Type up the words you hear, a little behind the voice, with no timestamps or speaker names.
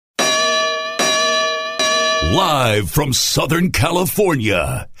Live from Southern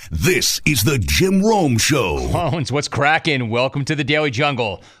California, this is the Jim Rome Show. Bones, what's cracking? Welcome to the Daily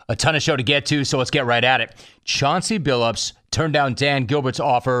Jungle. A ton of show to get to, so let's get right at it. Chauncey Billups turned down Dan Gilbert's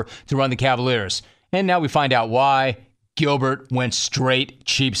offer to run the Cavaliers. And now we find out why. Gilbert went straight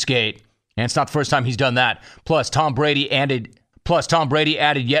cheapskate. And it's not the first time he's done that. Plus, Tom Brady added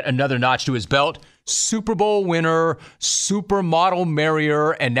yet another notch to his belt. Super Bowl winner, supermodel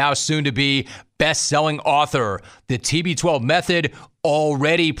marrier, and now soon to be best-selling author. The TB12 method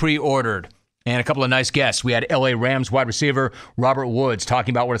already pre-ordered. And a couple of nice guests. We had LA Rams wide receiver Robert Woods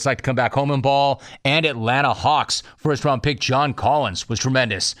talking about what it's like to come back home and ball. And Atlanta Hawks first-round pick John Collins was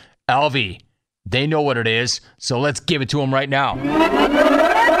tremendous. Alvy, they know what it is, so let's give it to them right now.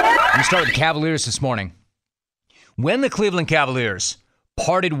 We start with the Cavaliers this morning. When the Cleveland Cavaliers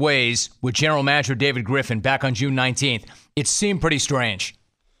parted ways with general manager David Griffin back on June 19th, it seemed pretty strange.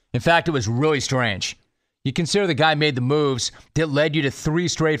 In fact, it was really strange. You consider the guy made the moves that led you to 3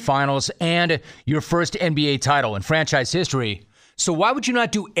 straight finals and your first NBA title in franchise history. So why would you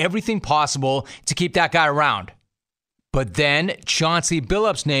not do everything possible to keep that guy around? But then Chauncey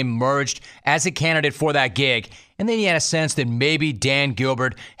Billups' name emerged as a candidate for that gig, and then you had a sense that maybe Dan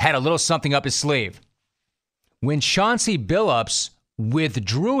Gilbert had a little something up his sleeve. When Chauncey Billups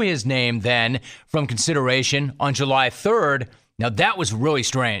withdrew his name then from consideration on July 3rd, now that was really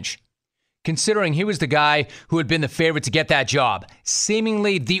strange, considering he was the guy who had been the favorite to get that job,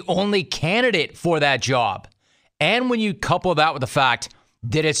 seemingly the only candidate for that job. And when you couple that with the fact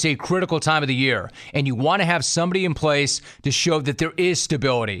that it's a critical time of the year and you want to have somebody in place to show that there is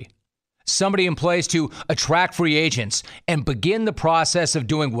stability, somebody in place to attract free agents and begin the process of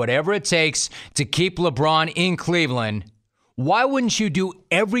doing whatever it takes to keep LeBron in Cleveland, why wouldn't you do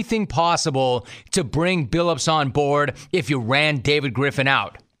everything possible to bring Billups on board if you ran David Griffin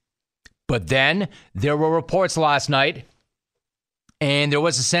out? But then there were reports last night, and there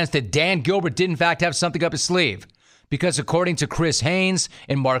was a sense that Dan Gilbert did in fact have something up his sleeve. Because according to Chris Haynes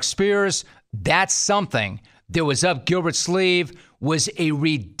and Mark Spears, that something that was up Gilbert's sleeve was a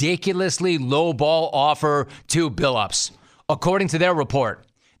ridiculously low-ball offer to Billups. According to their report,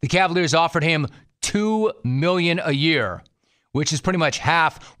 the Cavaliers offered him $2 million a year, which is pretty much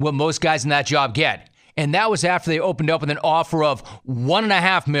half what most guys in that job get. And that was after they opened up with an offer of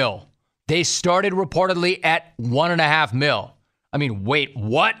 $1.5 million. They started reportedly at $1.5 million. I mean, wait,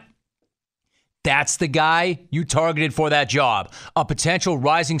 what? That's the guy you targeted for that job, a potential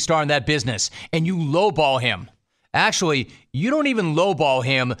rising star in that business, and you lowball him. Actually, you don't even lowball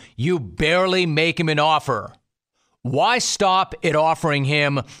him, you barely make him an offer. Why stop at offering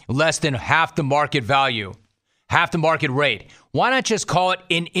him less than half the market value, half the market rate? Why not just call it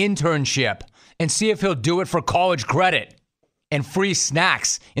an internship and see if he'll do it for college credit and free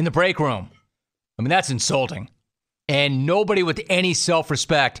snacks in the break room? I mean, that's insulting. And nobody with any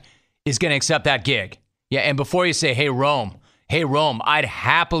self-respect is going to accept that gig. Yeah, and before you say, hey, Rome, I'd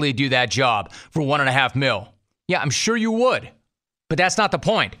happily do that job for $1.5 million. Yeah, I'm sure you would. But that's not the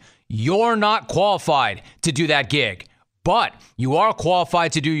point. You're not qualified to do that gig. But you are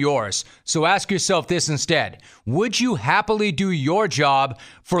qualified to do yours. So ask yourself this instead. Would you happily do your job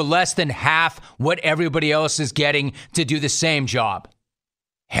for less than half what everybody else is getting to do the same job?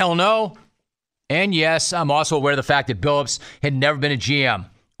 Hell no. And yes, I'm also aware of the fact that Billups had never been a GM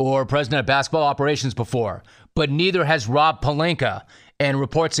or president of basketball operations before, but neither has Rob Pelinka. And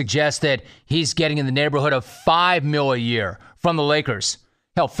reports suggest that he's getting in the neighborhood of $5 million a year from the Lakers.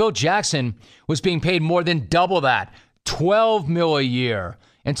 Hell, Phil Jackson was being paid more than double that, $12 million a year.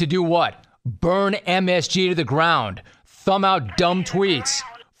 And to do what? Burn MSG to the ground, thumb out dumb tweets,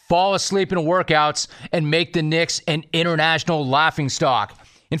 fall asleep in workouts, and make the Knicks an international laughingstock.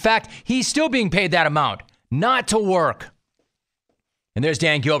 In fact, he's still being paid that amount, not to work. And there's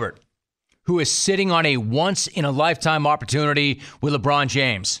Dan Gilbert, who is sitting on a once-in-a-lifetime opportunity with LeBron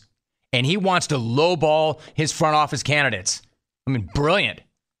James. And he wants to lowball his front office candidates. I mean, brilliant.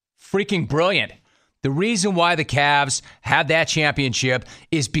 Freaking brilliant. The reason why the Cavs had that championship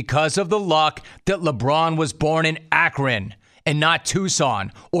is because of the luck that LeBron was born in Akron and not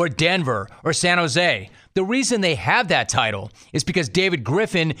Tucson or Denver or San Jose. The reason they have that title is because David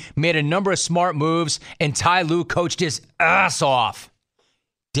Griffin made a number of smart moves and Ty Lue coached his ass off.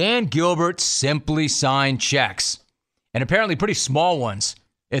 Dan Gilbert simply signed checks, and apparently pretty small ones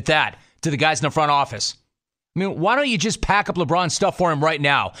at that, to the guys in the front office. I mean, why don't you just pack up LeBron's stuff for him right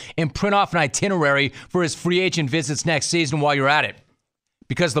now and print off an itinerary for his free agent visits next season while you're at it?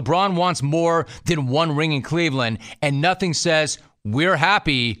 Because LeBron wants more than one ring in Cleveland, and nothing says we're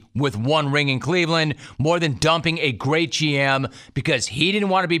happy with one ring in Cleveland more than dumping a great GM because he didn't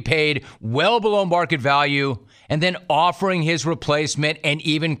want to be paid well below market value and then offering his replacement an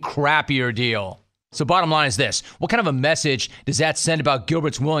even crappier deal. So bottom line is this. What kind of a message does that send about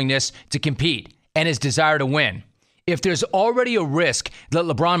Gilbert's willingness to compete and his desire to win? If there's already a risk that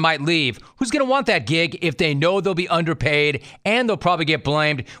LeBron might leave, who's going to want that gig if they know they'll be underpaid and they'll probably get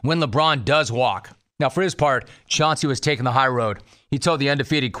blamed when LeBron does walk? Now, for his part, Chauncey was taking the high road. He told the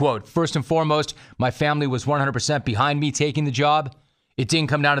Undefeated, quote, "First and foremost, my family was 100% behind me taking the job. It didn't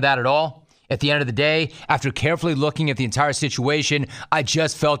come down to that at all. At the end of the day, after carefully looking at the entire situation, I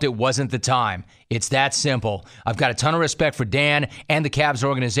just felt it wasn't the time. It's that simple. I've got a ton of respect for Dan and the Cavs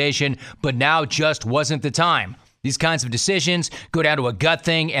organization, but now just wasn't the time. These kinds of decisions go down to a gut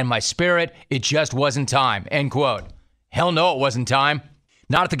thing and my spirit. It just wasn't time," end quote. Hell no, it wasn't time.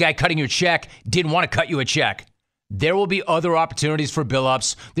 Not if the guy cutting your check didn't want to cut you a check. There will be other opportunities for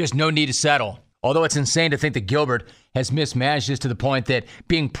Billups. There's no need to settle. Although it's insane to think that Gilbert has mismanaged this to the point that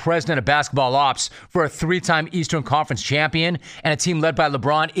being president of basketball ops for a 3-time Eastern Conference champion and a team led by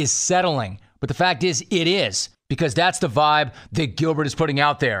LeBron is settling. But the fact is, it is, because that's the vibe that Gilbert is putting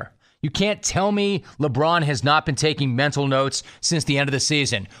out there. You can't tell me LeBron has not been taking mental notes since the end of the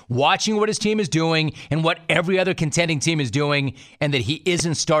season, watching what his team is doing and what every other contending team is doing, and that he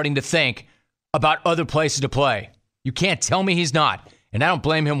isn't starting to think about other places to play. You can't tell me he's not, and I don't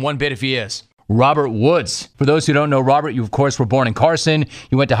blame him one bit if he is. Robert Woods. For those who don't know Robert, you of course were born in Carson,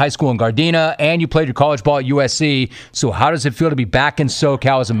 you went to high school in Gardena, and you played your college ball at USC. So how does it feel to be back in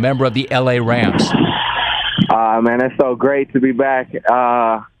SoCal as a member of the LA Rams? Man, it's so great to be back.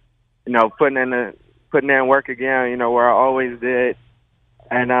 Putting in work again, where I always did.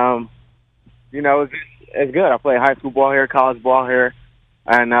 And, it's good. I played high school ball here, college ball here,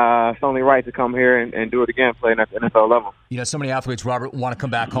 and it's only right to come here and do it again, playing at the NFL level. So many athletes, Robert, want to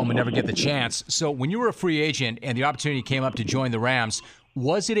come back home and never get the chance. So when you were a free agent and the opportunity came up to join the Rams,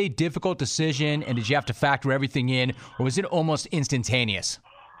 was it a difficult decision, and did you have to factor everything in, or was it almost instantaneous?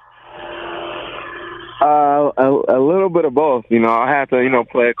 A little bit of both. I had to,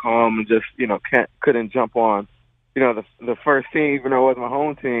 play it calm and just, couldn't jump on, the first team, even though it was my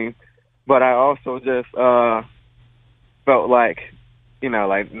home team. But I also just felt like, nah,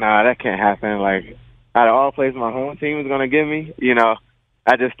 that can't happen. Like, out of all places my home team is going to give me,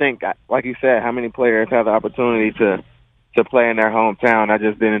 I just think, like you said, how many players have the opportunity to play in their hometown. I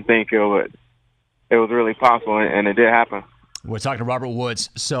just didn't think it was really possible, and it did happen. We're talking to Robert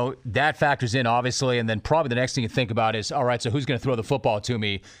Woods. So that factors in, obviously, and then probably the next thing you think about is, all right, so who's going to throw the football to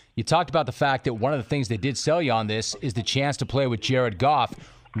me? You talked about the fact that one of the things they did sell you on this is the chance to play with Jared Goff.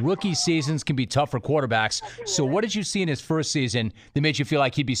 Rookie seasons can be tough for quarterbacks. So what did you see in his first season that made you feel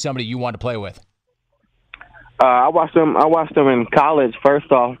like he'd be somebody you wanted to play with? I watched him in college,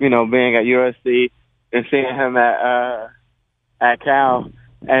 first off, being at USC and seeing him at Cal.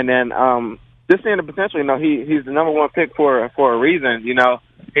 And then just seeing the potential, he's the number one pick for a reason.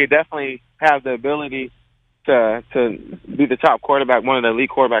 He definitely has the ability to be the top quarterback, one of the elite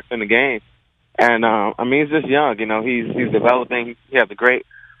quarterbacks in the game. And he's just young. He's developing. He has a great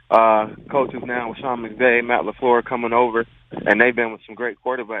coaches now with Sean McVay, Matt LaFleur coming over, and they've been with some great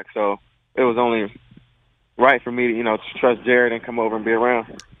quarterbacks. So it was only right for me to trust Jared and come over and be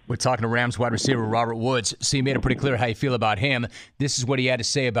around. We're talking to Rams wide receiver Robert Woods. So you made it pretty clear how you feel about him. This is what he had to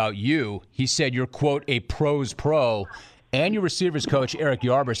say about you. He said you're, quote, a pro's pro. And your receivers coach, Eric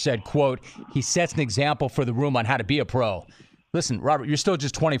Yarber, said, quote, he sets an example for the room on how to be a pro. Listen, Robert, you're still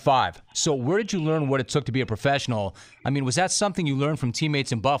just 25. So where did you learn what it took to be a professional? Was that something you learned from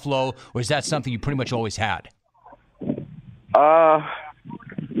teammates in Buffalo, or is that something you pretty much always had?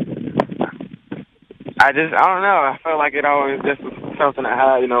 I don't know. I felt like it always just was something I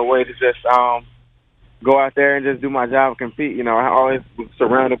had, a way to just go out there and just do my job and compete. I always was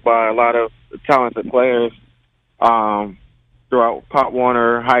surrounded by a lot of talented players throughout Pop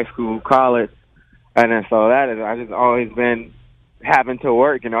Warner, high school, college. And then so I just always been having to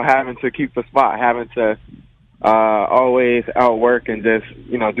work, having to keep the spot, having to always outwork and just,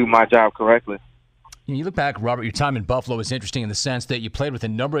 do my job correctly. You look back, Robert, your time in Buffalo was interesting in the sense that you played with a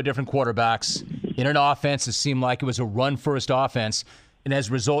number of different quarterbacks in an offense that seemed like it was a run-first offense. And as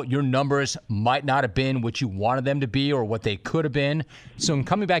a result, your numbers might not have been what you wanted them to be or what they could have been. So in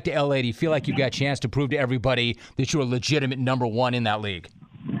coming back to L.A., do you feel like you've got a chance to prove to everybody that you're a legitimate number one in that league?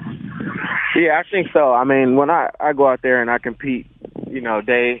 Yeah, I think so. When I go out there and I compete,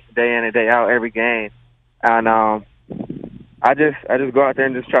 day in and day out, every game, and I just go out there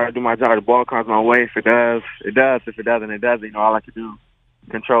and just try to do my job. The ball comes my way. If it does, it does. If it doesn't, it doesn't. All I can do,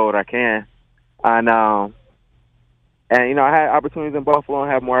 control what I can. And And, you know, I had opportunities in Buffalo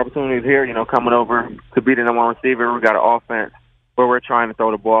and have more opportunities here, you know, coming over to be the number one receiver. We got an offense where we're trying to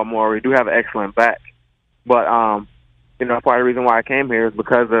throw the ball more. We do have an excellent back. But, you know, part of the reason why I came here is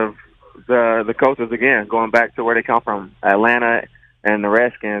because of the coaches, again, going back to where they come from. Atlanta and the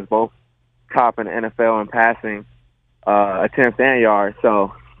Redskins, both top in the NFL in passing attempts and yards.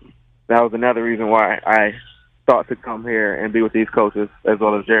 So that was another reason why I thought to come here and be with these coaches as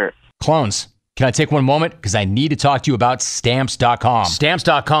well as Jared. Clones, can I take one moment? Because I need to talk to you about Stamps.com.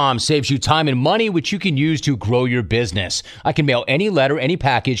 Stamps.com saves you time and money, which you can use to grow your business. I can mail any letter, any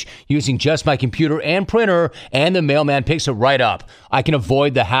package using just my computer and printer, and the mailman picks it right up. I can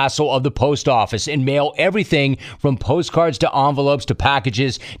avoid the hassle of the post office and mail everything from postcards to envelopes to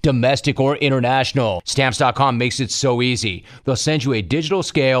packages, domestic or international. Stamps.com makes it so easy. They'll send you a digital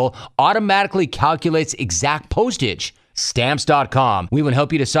scale, automatically calculates exact postage. Stamps.com. We will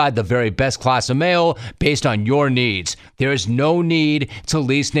help you decide the very best class of mail based on your needs. There is no need to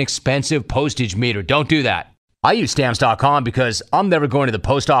lease an expensive postage meter. Don't do that. I use Stamps.com because I'm never going to the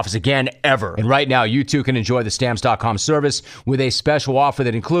post office again, ever. And right now, you too can enjoy the Stamps.com service with a special offer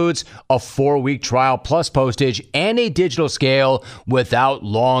that includes a 4-week trial plus postage and a digital scale without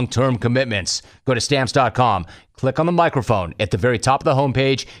long-term commitments. Go to Stamps.com. Click on the microphone at the very top of the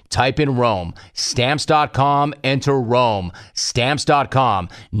homepage. Type in Rome. Stamps.com. Enter Rome. Stamps.com.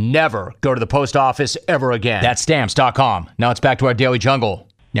 Never go to the post office ever again. That's Stamps.com. Now it's back to our Daily Jungle.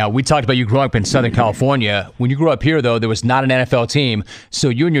 Now, we talked about you growing up in Southern California. When you grew up here, though, there was not an NFL team. So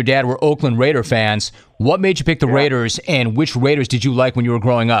you and your dad were Oakland Raider fans. What made you pick the Raiders, and which Raiders did you like when you were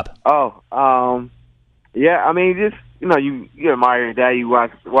growing up? Yeah, I mean, just, you know, you admire your dad. You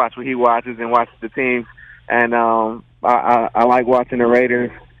watch what he watches and watch the teams. And I like watching the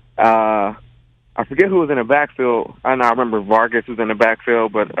Raiders. I forget who was in the backfield. I remember Vargas was in the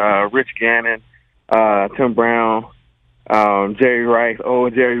backfield, but Rich Gannon, Tim Brown, Jerry Rice.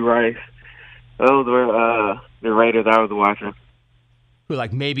 Those were the Raiders I was watching. Who,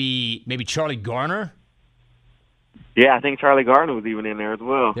 like maybe Charlie Garner? Yeah, I think Charlie Garner was even in there as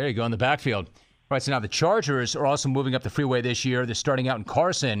well. There you go, in the backfield. All right, so now the Chargers are also moving up the freeway this year. They're starting out in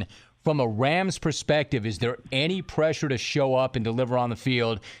Carson. From a Rams perspective, is there any pressure to show up and deliver on the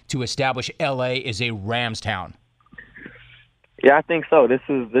field to establish L.A. as a Rams town? Yeah, I think so. This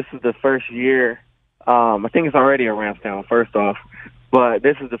is the first year. I think it's already a Rams town, first off. But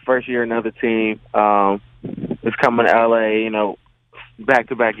this is the first year another team is coming to L.A., you know,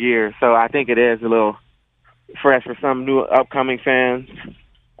 back-to-back years. So I think it is a little fresh for some new upcoming fans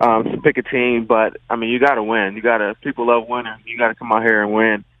to pick a team. But, I mean, you got to win. People love winning. You got to come out here and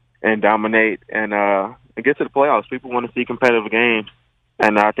win and dominate and get to the playoffs. People want to see competitive games,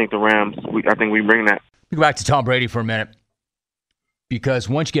 and I think the Rams, I think we bring that. Go back to Tom Brady for a minute, because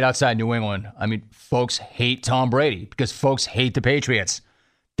once you get outside New England, I mean, folks hate Tom Brady because folks hate the Patriots.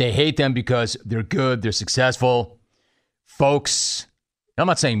 They hate them because they're good, they're successful. Folks, I'm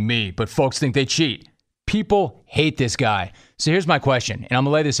not saying me, but folks think they cheat. People hate this guy. So here's my question, and I'm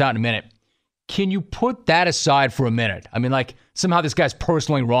going to lay this out in a minute. Can you put that aside for a minute? I mean, like, somehow this guy's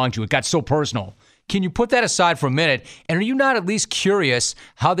personally wronged you. It got so personal. Can you put that aside for a minute? And are you not at least curious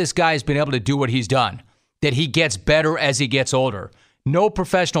how this guy has been able to do what he's done? That he gets better as he gets older. No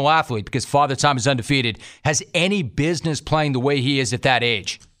professional athlete, because Father Time is undefeated, has any business playing the way he is at that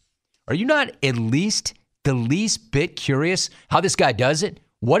age. Are you not at least the least bit curious how this guy does it?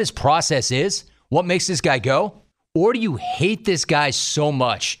 What his process is? What makes this guy go? Or do you hate this guy so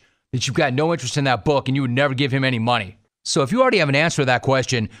much that you've got no interest in that book and you would never give him any money? So if you already have an answer to that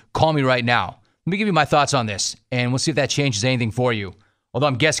question, call me right now. Let me give you my thoughts on this, and we'll see if that changes anything for you. Although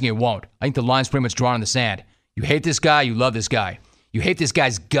I'm guessing it won't. I think the line's pretty much drawn in the sand. You hate this guy, you love this guy. You hate this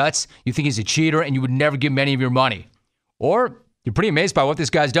guy's guts, you think he's a cheater, and you would never give him any of your money. Or you're pretty amazed by what this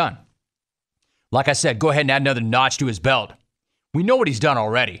guy's done. Like I said, go ahead and add another notch to his belt. We know what he's done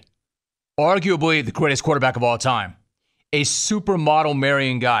already. Arguably the greatest quarterback of all time. A supermodel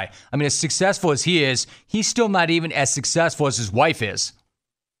marrying guy. I mean, as successful as he is, he's still not even as successful as his wife is.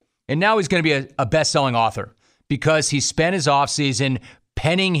 And now he's going to be a best-selling author because he spent his offseason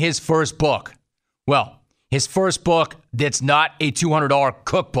penning his first book. Well, his first book that's not a $200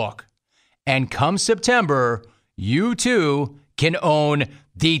 cookbook. And come September, you too can own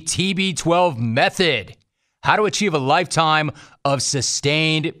the TB12 Method. How to achieve a lifetime of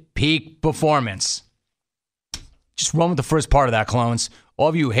sustained peak performance. Just run with the first part of that, clones. All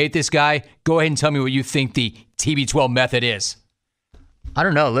of you who hate this guy, go ahead and tell me what you think the TB12 Method is. I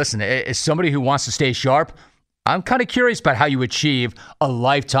don't know. Listen, as somebody who wants to stay sharp, I'm kind of curious about how you achieve a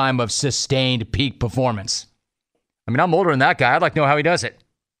lifetime of sustained peak performance. I mean, I'm older than that guy. I'd like to know how he does it.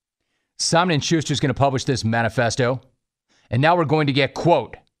 Simon & Schuster is going to publish this manifesto. And now we're going to get,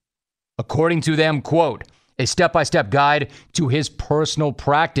 quote, according to them, quote, a step-by-step guide to his personal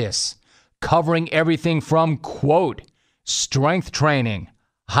practice, covering everything from, quote, strength training,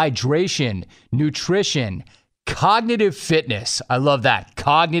 hydration, nutrition, cognitive fitness. I love that.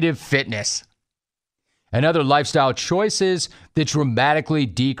 Cognitive fitness. And other lifestyle choices that dramatically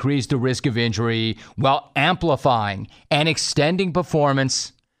decrease the risk of injury while amplifying and extending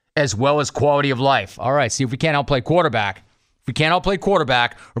performance as well as quality of life. All right, see if we can't outplay quarterback. If we can't outplay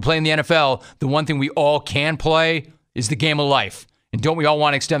quarterback or play in the NFL, the one thing we all can play is the game of life. And don't we all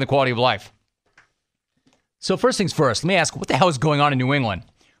want to extend the quality of life? So first things first, let me ask, what the hell is going on in New England?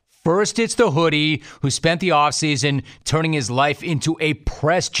 First, it's the hoodie who spent the offseason turning his life into a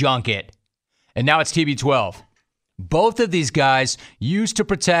press junket. And now it's TB12. Both of these guys used to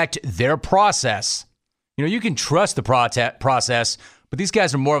protect their process. You know, you can trust the process, but these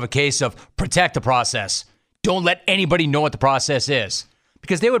guys are more of a case of protect the process. Don't let anybody know what the process is.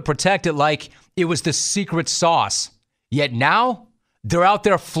 Because they would protect it like it was the secret sauce. Yet now, they're out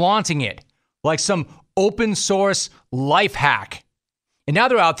there flaunting it like some open source life hack. And now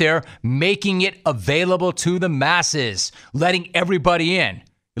they're out there making it available to the masses, letting everybody in.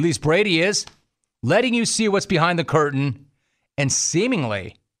 At least Brady is. Letting you see what's behind the curtain and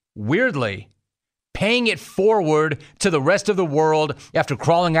seemingly, weirdly, paying it forward to the rest of the world after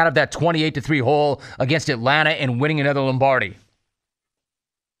crawling out of that 28-3 hole against Atlanta and winning another Lombardi.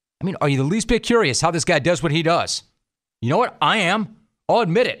 I mean, are you the least bit curious how this guy does what he does? You know what? I am. I'll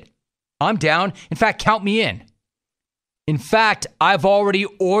admit it. I'm down. In fact, count me in. In fact, I've already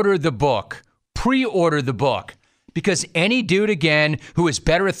ordered the book, pre-ordered the book, because any dude, again, who is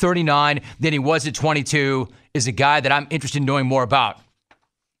better at 39 than he was at 22 is a guy that I'm interested in knowing more about.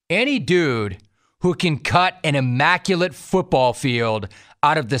 Any dude who can cut an immaculate football field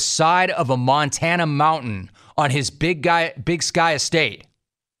out of the side of a Montana mountain on his Big Sky estate,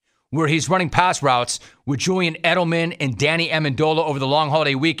 where he's running pass routes with Julian Edelman and Danny Amendola over the long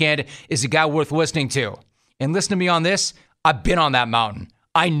holiday weekend, is a guy worth listening to. And listen to me on this. I've been on that mountain.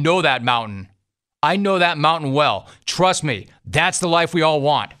 I know that mountain. I know that mountain well. Trust me, that's the life we all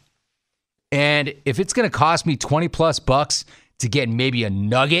want. And if it's going to cost me 20 plus bucks to get maybe a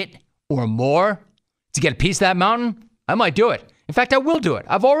nugget or more to get a piece of that mountain, I might do it. In fact, I will do it.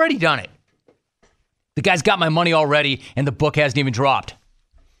 I've already done it. The guy's got my money already, and the book hasn't even dropped.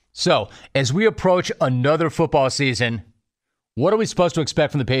 So, as we approach another football season, what are we supposed to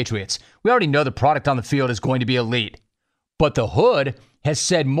expect from the Patriots? We already know the product on the field is going to be elite. But the hood has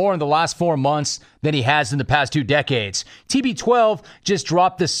said more in the last 4 months than he has in the past 2 decades. TB12 just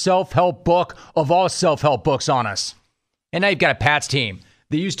dropped the self-help book of all self-help books on us. And now you've got a Pats team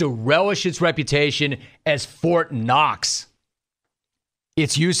that used to relish its reputation as Fort Knox.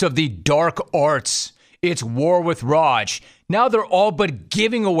 Its use of the dark arts, its war with Raj. Now they're all but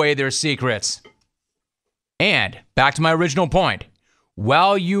giving away their secrets. And back to my original point.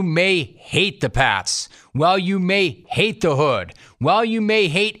 While you may hate the Pats, while you may hate the hood, while you may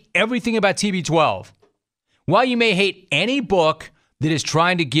hate everything about TB12, while you may hate any book that is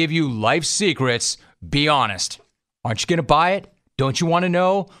trying to give you life secrets, be honest. Aren't you going to buy it? Don't you want to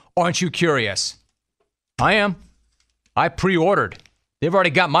know? Aren't you curious? I am. I pre-ordered. They've already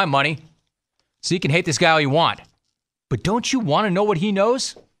got my money. So you can hate this guy all you want. But don't you want to know what he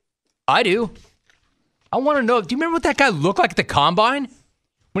knows? I do. I want to know, do you remember what that guy looked like at the combine?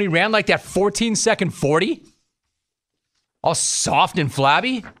 When he ran like that 14-second 40? All soft and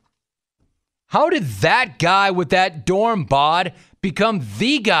flabby? How did that guy with that dorm bod become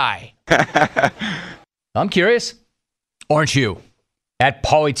the guy? I'm curious. Aren't you? At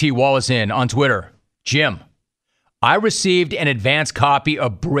Pauly T. Wallison on Twitter. Jim, I received an advance copy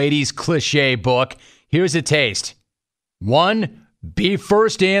of Brady's cliche book. Here's a taste. 1, be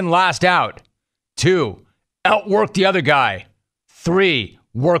first in, last out. 2, outwork the other guy. 3,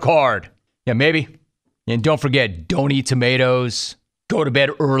 work hard. Yeah, maybe. And don't forget, don't eat tomatoes. Go to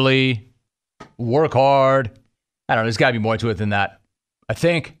bed early. Work hard. I don't know, there's got to be more to it than that. I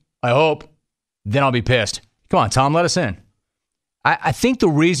think. I hope. Then I'll be pissed. Come on, Tom, let us in. I think the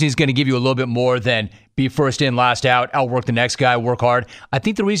reason he's going to give you a little bit more than be first in, last out, outwork the next guy, work hard. I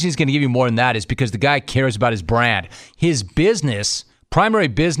think the reason he's going to give you more than that is because the guy cares about his brand. His business, primary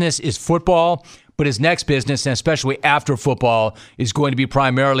business is football, but his next business, and especially after football, is going to be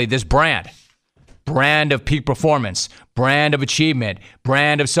primarily this brand. Brand of peak performance, brand of achievement,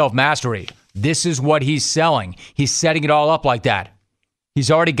 brand of self-mastery. This is what he's selling. He's setting it all up like that. He's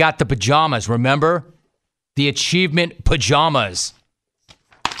already got the pajamas, remember? The achievement pajamas.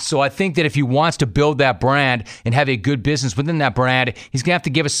 So I think that if he wants to build that brand and have a good business within that brand, he's going to have to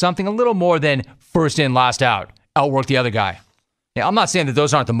give us something a little more than first in, last out. outwork the other guy. Yeah, I'm not saying that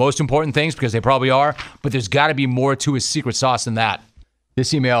those aren't the most important things because they probably are, but there's got to be more to his secret sauce than that.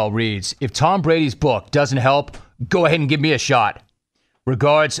 This email reads, if Tom Brady's book doesn't help, go ahead and give me a shot.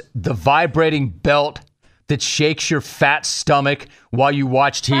 Regards, the vibrating belt that shakes your fat stomach while you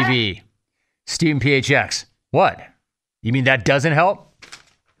watch TV. Stephen PHX. What? You mean that doesn't help?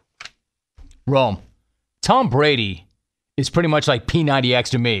 Rome. Tom Brady is pretty much like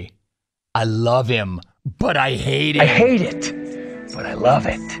P90X to me. I love him, but I hate him. I hate it, but I love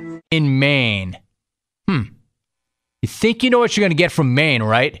it. In Maine. You think you know what you're going to get from Maine,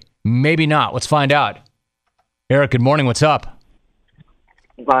 right? Maybe not. Let's find out. Eric, good morning. What's up?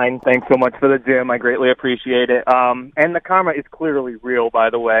 Fine. Thanks so much for the gym. I greatly appreciate it. And the karma is clearly real, by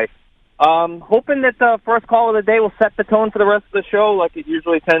the way. Hoping that the first call of the day will set the tone for the rest of the show like it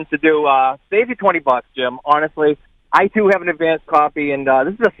usually tends to do. Save you $20, Jim. Honestly, I, too, have an advanced copy, and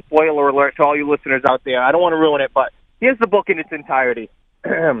this is a spoiler alert to all you listeners out there. I don't want to ruin it, but here's the book in its entirety.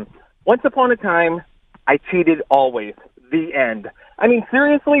 Once upon a time, I cheated always. The end. I mean,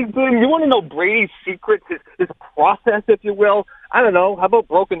 seriously, you want to know Brady's secrets, his process, if you will? I don't know. How about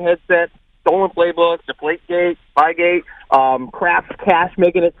broken headsets, stolen playbooks, Deflategate, Spygate, Kraft's cash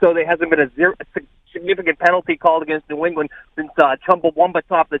making it so there hasn't been a significant penalty called against New England since Chumbawamba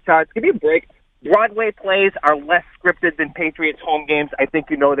topped the charts. Give me a break. Broadway plays are less scripted than Patriots home games. I think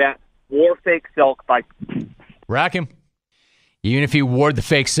you know that. Wore fake silk by... Rack him. Even if he wore the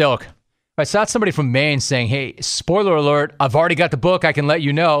fake silk. I saw somebody from Maine saying, hey, spoiler alert, I've already got the book. I can let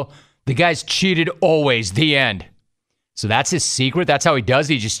you know. The guy's cheated always. The end. So that's his secret? That's how he does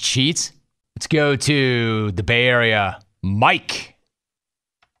it? He just cheats? Let's go to the Bay Area. Mike.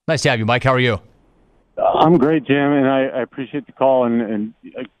 Nice to have you, Mike. How are you? I'm great, Jim, and I appreciate the call, and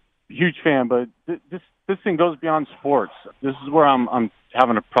a huge fan, but this thing goes beyond sports. This is where I'm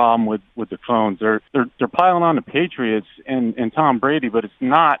having a problem with the phones. They're piling on the Patriots and Tom Brady, but it's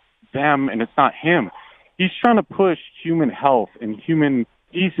not them and it's not him. He's trying to push human health and human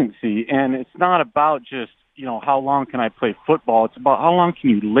decency, and it's not about just, how long can I play football? It's about how long can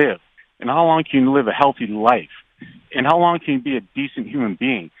you live, and how long can you live a healthy life, and how long can you be a decent human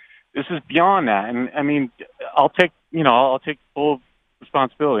being. This is beyond that, and I mean, I'll take full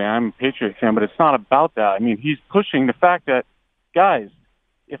responsibility. I'm a Patriot fan, but it's not about that. I mean, he's pushing the fact that, guys,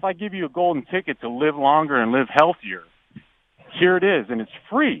 if I give you a golden ticket to live longer and live healthier, here it is, and it's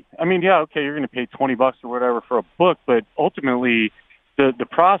free. I mean, yeah, okay, you're going to pay $20 or whatever for a book, but ultimately the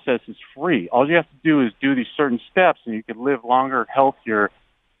process is free. All you have to do is do these certain steps, and you can live longer, healthier,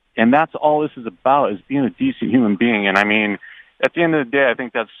 and that's all this is about, is being a decent human being. And, I mean, at the end of the day, I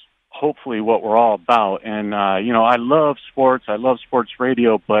think that's hopefully what we're all about. And, I love sports. I love sports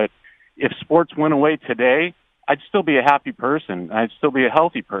radio, but if sports went away today, I'd still be a happy person. I'd still be a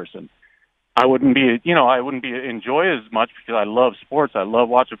healthy person. I wouldn't enjoy as much because I love sports. I love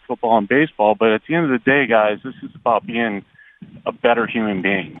watching football and baseball. But at the end of the day, guys, this is about being a better human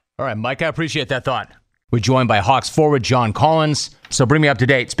being. All right, Mike, I appreciate that thought. We're joined by Hawks forward John Collins. So bring me up to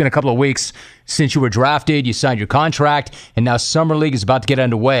date. It's been a couple of weeks since you were drafted. You signed your contract, and now Summer League is about to get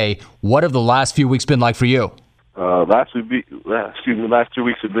underway. What have the last few weeks been like for you? Last 2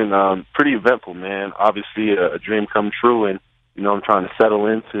 weeks have been pretty eventful, man. Obviously, a dream come true, and I'm trying to settle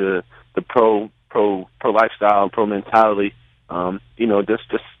into the pro lifestyle and pro mentality. That's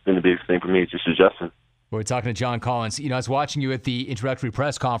just been the biggest thing for me, just adjusting. We're talking to John Collins. I was watching you at the introductory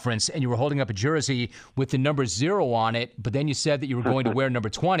press conference, and you were holding up a jersey with the number 0 on it, but then you said that you were going to wear number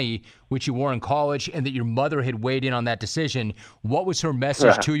 20, which you wore in college, and that your mother had weighed in on that decision. What was her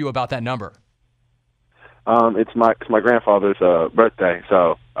message to you about that number? It's my grandfather's birthday,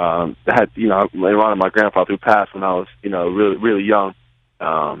 so later on my grandfather who passed when I was really really young.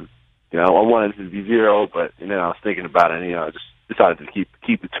 I wanted it to be 0, but then I was thinking about it, and I just decided to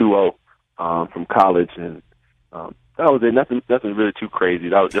keep the 2-0 from college, and that was it. Nothing really too crazy.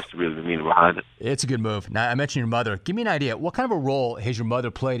 That was just really the meaning behind it. It's a good move. Now, I mentioned your mother. Give me an idea. What kind of a role has your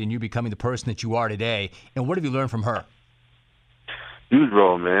mother played in you becoming the person that you are today, and what have you learned from her? Huge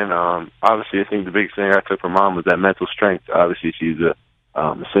role, man. Obviously, I think the biggest thing I took from Mom was that mental strength. Obviously, she's a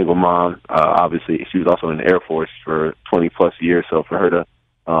single mom. Obviously, she was also in the Air Force for 20-plus years, so for her to,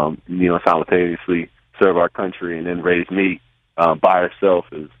 simultaneously serve our country and then raise me by herself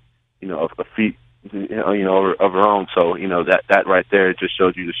is, a feat, of her own. So, that right there just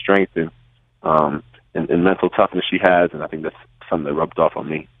shows you the strength and mental toughness she has, and I think that's something that rubbed off on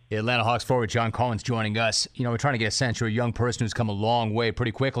me. Atlanta Hawks forward John Collins joining us. We're trying to get a sense. You're a young person who's come a long way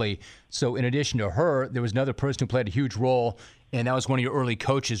pretty quickly. So in addition to her, there was another person who played a huge role, and that was one of your early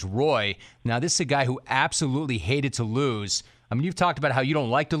coaches, Roy. Now, this is a guy who absolutely hated to lose. I mean, you've talked about how you don't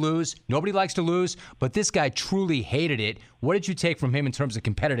like to lose. Nobody likes to lose, but this guy truly hated it. What did you take from him in terms of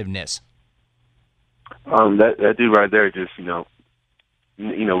competitiveness? That dude right there just, we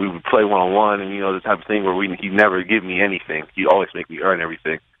would play one-on-one and, the type of thing where he'd never give me anything. He'd always make me earn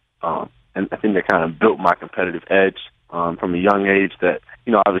everything. And I think that kind of built my competitive edge from a young age that,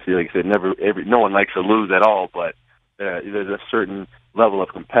 obviously, like I said, no one likes to lose at all, but there's a certain level of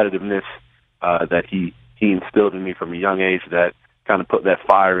competitiveness that he instilled in me from a young age that kind of put that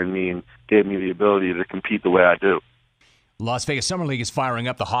fire in me and gave me the ability to compete the way I do. Las Vegas Summer League is firing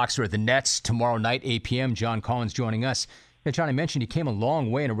up. The Hawks are at the Nets tomorrow night, 8 p.m. John Collins joining us. Yeah, John, I mentioned you came a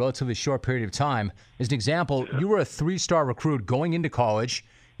long way in a relatively short period of time. As an example, you were a 3-star recruit going into college,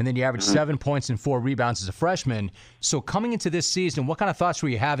 and then you averaged 7 points and 4 rebounds as a freshman. So coming into this season, what kind of thoughts were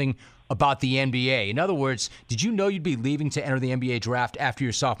you having about the NBA? In other words, did you know you'd be leaving to enter the NBA draft after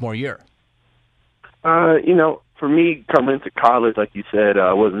your sophomore year? For me, coming into college, like you said,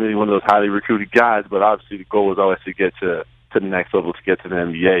 I wasn't really one of those highly recruited guys, but obviously the goal was always to get to the next level, to get to the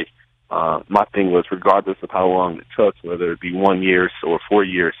NBA. My thing was, regardless of how long it took, whether it be 1 year or 4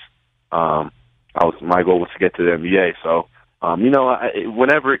 years, my goal was to get to the NBA. So,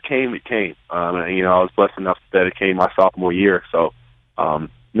 whenever it came, it came. I was blessed enough that it came my sophomore year. So, I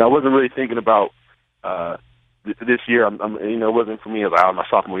wasn't really thinking about this year. It wasn't for me. About my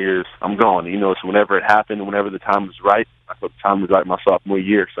sophomore years, I'm going. So whenever it happened, whenever the time was right, I thought the time was right my sophomore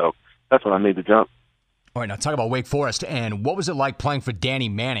year. So that's when I made the jump. All right, now talk about Wake Forest, and what was it like playing for Danny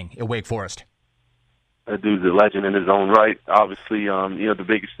Manning at Wake Forest? That dude's a legend in his own right. Obviously, the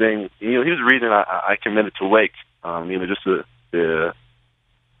biggest thing, he was the reason I committed to Wake. Just the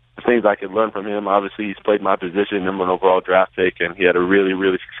things I could learn from him. Obviously, he's played my position, number 1 overall draft pick, and he had a really,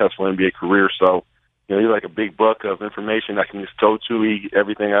 really successful NBA career. So, he's like a big book of information I can just go to.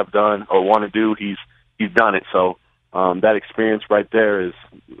 Everything I've done or want to do, he's done it. So that experience right there is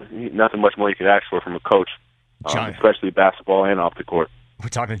nothing much more you could ask for from a coach, especially basketball and off the court. We're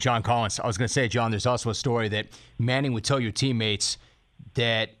talking to John Collins. I was going to say, John, there's also a story that Manning would tell your teammates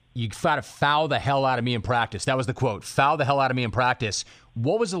that you got to foul the hell out of me in practice. That was the quote, foul the hell out of me in practice.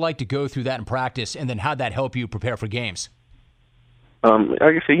 What was it like to go through that in practice, and then how'd that help you prepare for games? Like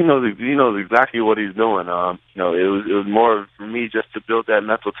I said, he knows exactly what he's doing. It was more for me just to build that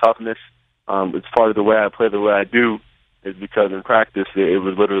mental toughness. It's part of the way I play the way I do is because in practice it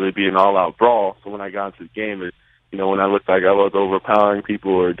was literally be an all-out brawl. So when I got into the game, when I looked like I was overpowering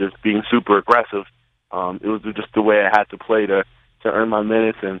people or just being super aggressive, it was just the way I had to play to earn my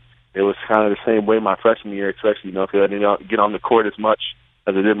minutes. And it was kind of the same way my freshman year, especially, because I didn't get on the court as much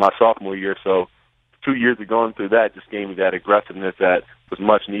as I did my sophomore year. So 2 years of going through that just gave me that aggressiveness that was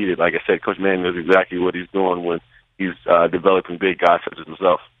much needed. Like I said, Coach Manning knows exactly what he's doing when he's developing big guys such as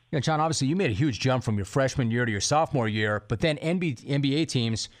himself. Yeah, John, obviously you made a huge jump from your freshman year to your sophomore year, but then NBA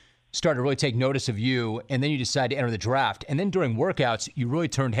teams started to really take notice of you, and then you decided to enter the draft. And then during workouts, you really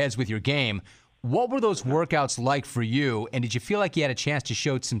turned heads with your game. What were those workouts like for you, and did you feel like you had a chance to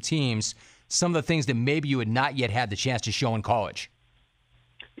show some teams some of the things that maybe you had not yet had the chance to show in college?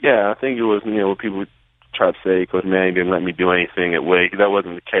 Yeah, I think it was, what people try to say, Coach Manning didn't let me do anything at Wake. That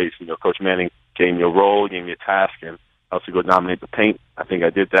wasn't the case. Coach Manning gave me a role, gave me a task, and I was to go dominate the paint. I think I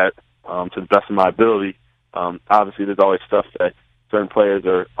did that to the best of my ability. Obviously, there's always stuff that certain players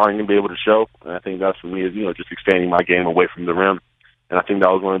aren't going to be able to show, and I think that's for me is, just expanding my game away from the rim. And I think that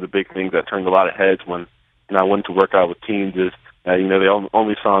was one of the big things that turned a lot of heads when I went to work out with teams is that, they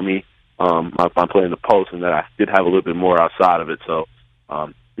only saw me I'm playing the post, and that I did have a little bit more outside of it. So,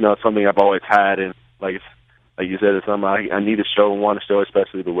 it's something I've always had, and like you said, it's something I need to show and want to show,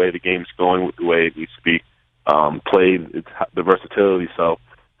 especially the way the game's going, the way it needs to be played, it's the versatility. So,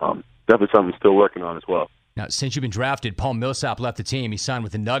 definitely something I'm still working on as well. Now, since you've been drafted, Paul Millsap left the team. He signed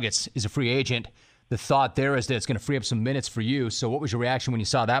with the Nuggets. He's a free agent. The thought there is that it's going to free up some minutes for you. So what was your reaction when you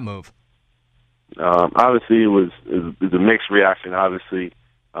saw that move? Obviously, it was a mixed reaction. Obviously,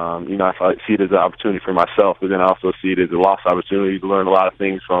 I see it as an opportunity for myself, but then I also see it as a lost opportunity to learn a lot of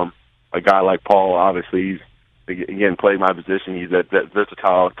things from a guy like Paul. Obviously, he's, again, played my position. He's that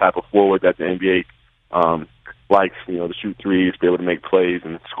versatile type of forward that the NBA likes, to shoot threes, be able to make plays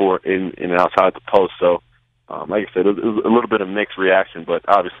and score in and outside the post. So, like I said, it was a little bit of mixed reaction, but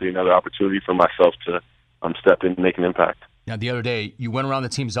obviously another opportunity for myself to step in and make an impact. Now, the other day, you went around the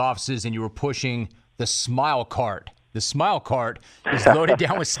team's offices and you were pushing the Smile Cart. The Smile Cart is loaded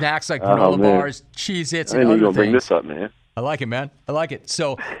down with snacks like granola bars, Cheez-Its, and other things. I didn't even bring this up, man. I like it, man. I like it.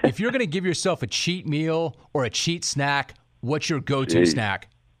 So if you're going to give yourself a cheat meal or a cheat snack, what's your go-to snack?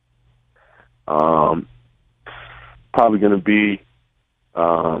 Probably going to be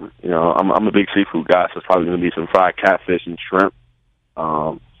I'm a big seafood guy, so it's probably going to be some fried catfish and shrimp,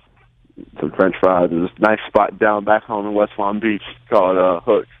 some French fries. There's this nice spot down back home in West Palm Beach called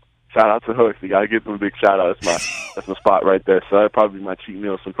Hooks. Shout out to Hooks. You got to give them a big shout out. That's my spot right there. So that'd probably be my cheat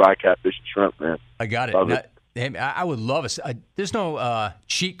meal, some fried catfish and shrimp, man. I got it. I would love there's no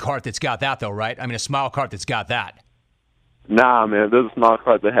cheat cart that's got that, though, right? I mean, a smile cart that's got that. Nah, man. If there's a smile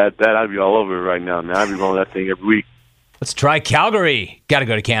cart that had that, I'd be all over it right now, man. I'd be rolling that thing every week. Let's try Calgary. Got to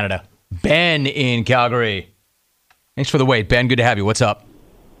go to Canada. Ben in Calgary. Thanks for the wait, Ben. Good to have you. What's up?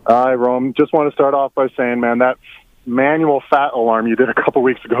 Hi, Rome. Just want to start off by saying, man, that manual fat alarm you did a couple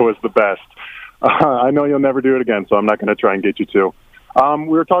weeks ago was the best. I know you'll never do it again, so I'm not going to try and get you to. We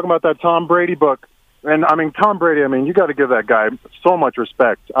were talking about that Tom Brady book. And, Tom Brady, you got to give that guy so much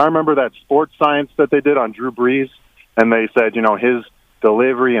respect. I remember that sports science that they did on Drew Brees, and they said, his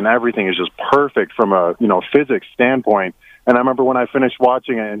delivery and everything is just perfect from a, physics standpoint. And I remember when I finished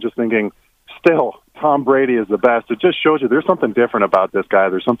watching it and just thinking, still, Tom Brady is the best. It just shows you there's something different about this guy.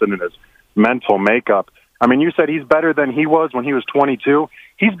 There's something in his mental makeup. You said he's better than he was when he was 22.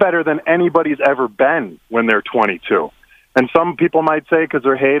 He's better than anybody's ever been when they're 22. And some people might say, because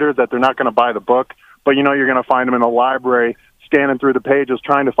they're haters, that they're not going to buy the book. But, you're going to find them in the library scanning through the pages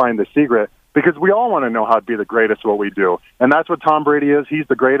trying to find the secret, because we all want to know how to be the greatest at what we do. And that's what Tom Brady is. He's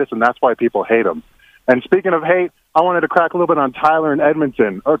the greatest, and that's why people hate him. And speaking of hate, I wanted to crack a little bit on Tyler in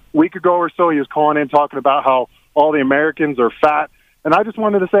Edmonton. A week ago or so, he was calling in talking about how all the Americans are fat. And I just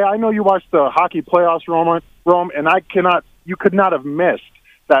wanted to say, I know you watched the hockey playoffs, Rome, and you could not have missed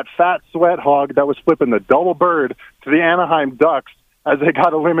that fat sweat hog that was flipping the double bird to the Anaheim Ducks as they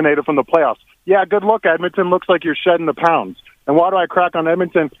got eliminated from the playoffs. Yeah, good look, Edmonton. Looks like you're shedding the pounds. And why do I crack on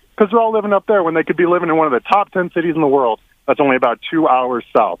Edmonton? Because they're all living up there when they could be living in one of the top 10 cities in the world that's only about 2 hours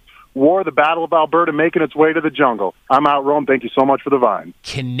south. War, the Battle of Alberta, making its way to the jungle. I'm out, Rome. Thank you so much for the Vine.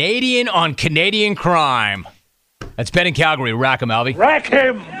 Canadian on Canadian crime. That's Ben in Calgary. Rack him, Alvy. Rack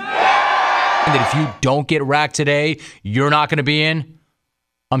him! And that if you don't get racked today, you're not going to be in.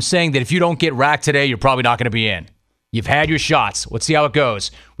 I'm saying that if you don't get racked today, you're probably not going to be in. You've had your shots. Let's see how it goes.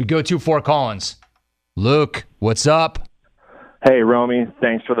 We go to Fort Collins. Luke, what's up? Hey, Romy.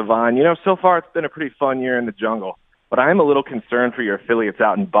 Thanks for the Vine. So far it's been a pretty fun year in the jungle, but I am a little concerned for your affiliates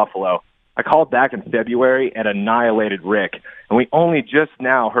out in Buffalo. I called back in February and annihilated Rick, and we only just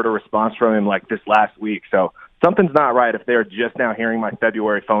now heard a response from him like this last week. So something's not right if they're just now hearing my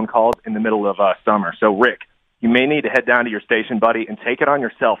February phone calls in the middle of summer. So, Rick, you may need to head down to your station, buddy, and take it on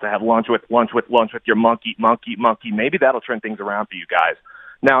yourself to have lunch with your monkey. Maybe that'll turn things around for you guys.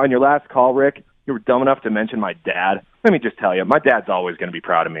 Now, in your last call, Rick, you were dumb enough to mention my dad. Let me just tell you, my dad's always going to be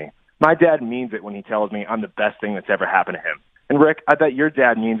proud of me. My dad means it when he tells me I'm the best thing that's ever happened to him. And, Rick, I bet your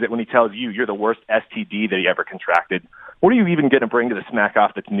dad means it when he tells you you're the worst STD that he ever contracted. What are you even going to bring to the smack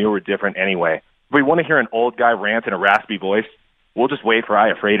off that's new or different anyway? If we want to hear an old guy rant in a raspy voice, we'll just wait for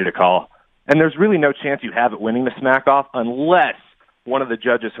Iafreda to call. And there's really no chance you have it winning the smack off unless one of the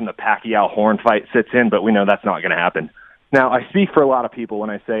judges from the Pacquiao-Horn fight sits in, but we know that's not going to happen. Now, I speak for a lot of people when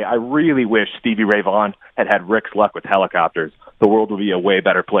I say I really wish Stevie Ray Vaughan had Rick's luck with helicopters. The world would be a way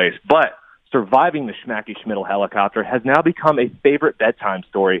better place. But surviving the Schmacky Schmidl helicopter has now become a favorite bedtime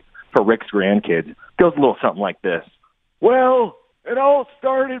story for Rick's grandkids. It goes a little something like this. Well, it all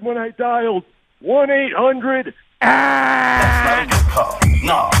started when I dialed 1-800. That's not a good call.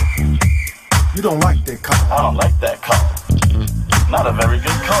 No. You don't like that call. I don't like that call. Not a very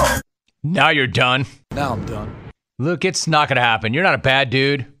good call. Now you're done. Now I'm done. Look, it's not going to happen. You're not a bad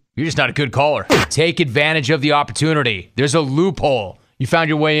dude. You're just not a good caller. Take advantage of the opportunity. There's a loophole. You found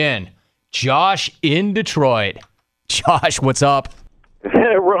your way in. Josh in Detroit. Josh, what's up?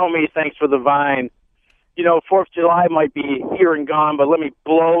 Romy, thanks for the Vine. 4th of July might be here and gone, but let me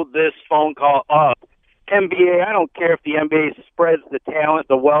blow this phone call up. NBA, I don't care if the NBA spreads the talent,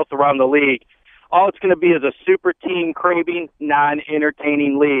 the wealth around the league. All it's going to be is a super team craving,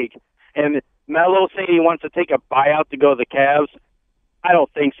 non-entertaining league. And Melo saying he wants to take a buyout to go to the Cavs, I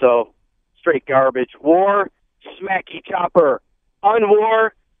don't think so. Straight garbage. War, smacky chopper.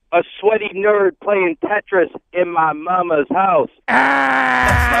 Unwar, a sweaty nerd playing Tetris in my mama's house.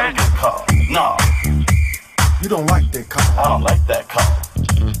 That's not a good call. No. You don't like that call. I don't like that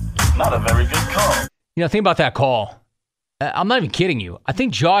call. Not a very good call. Think about that call. I'm not even kidding you. I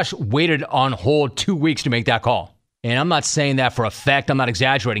think Josh waited on hold 2 weeks to make that call. And I'm not saying that for effect. I'm not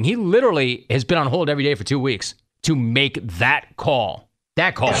exaggerating. He literally has been on hold every day for 2 weeks to make that call.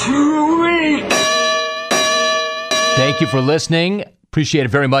 That call. 2 weeks. Thank you for listening. Appreciate it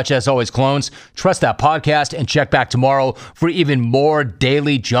very much. As always, clones, trust that podcast and check back tomorrow for even more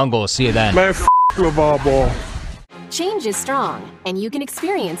Daily Jungle. See you then. Man, LeVar Ball. Change is strong, and you can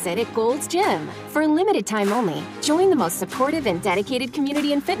experience it at Gold's Gym. For a limited time only, join the most supportive and dedicated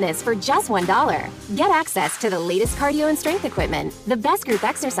community in fitness for just $1. Get access to the latest cardio and strength equipment, the best group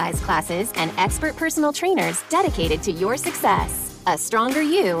exercise classes, and expert personal trainers dedicated to your success. A stronger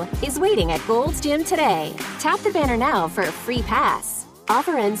you is waiting at Gold's Gym today. Tap the banner now for a free pass.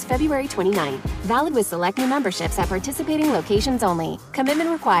 Offer ends February 29th. Valid with select new memberships at participating locations only. Commitment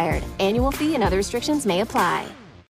required. Annual fee and other restrictions may apply.